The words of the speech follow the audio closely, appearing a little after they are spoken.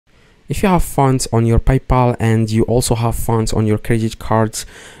if you have funds on your PayPal and you also have funds on your credit cards,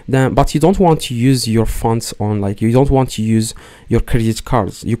 then but you don't want to use your funds on, like, you don't want to use your credit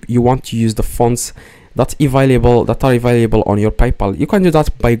cards, you want to use the funds that are available on your PayPal, you can do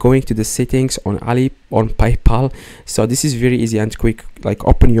that by going to the settings on PayPal. So this is very easy and quick. Like,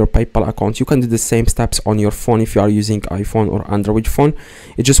 open your PayPal account. You can do the same steps on your phone if you are using iPhone or Android phone.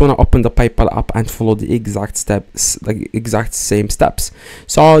 You just want to open the PayPal app and follow the exact steps, like exact same steps.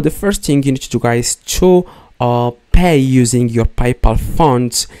 So the first thing you need to do, guys, to pay using your PayPal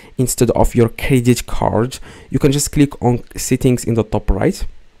funds instead of your credit card, you can just click on settings in the top right.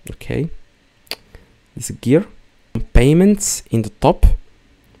 Okay, this gear, payments in the top.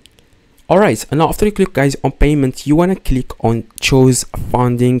 All right, and now after you click, guys, on payment, you want to click on choose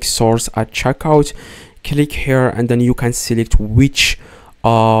funding source at checkout. Click here and then you can select which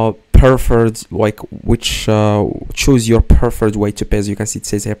preferred, like which choose your preferred way to pay. As you can see, it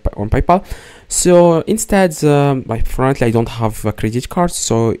says here on PayPal. So instead, like currently I don't have a credit card,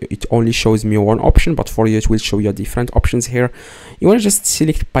 so it only shows me one option, but for you it will show you different options here. You want to just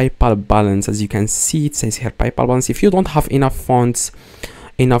select PayPal balance. As you can see, it says here PayPal balance. If you don't have enough funds,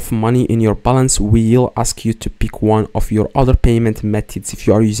 enough money in your balance, we'll ask you to pick one of your other payment methods. If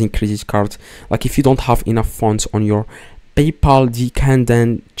you are using credit card, like if you don't have enough funds on your PayPal, you can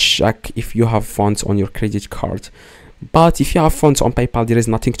then check if you have funds on your credit card. But if you have funds on PayPal, there is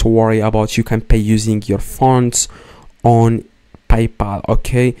nothing to worry about. You can pay using your funds on PayPal.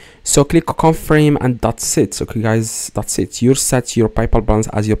 Okay, so click confirm and that's it. Okay guys, that's it. You set your PayPal balance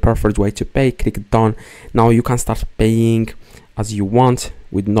as your preferred way to pay. Click done. Now you can start paying as you want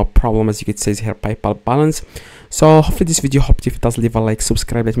with no problem. As you can see here, PayPal balance. So hopefully this video helped. If it does, leave a like,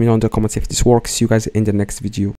 subscribe, let me know in the comments if this works. See you guys in the next video.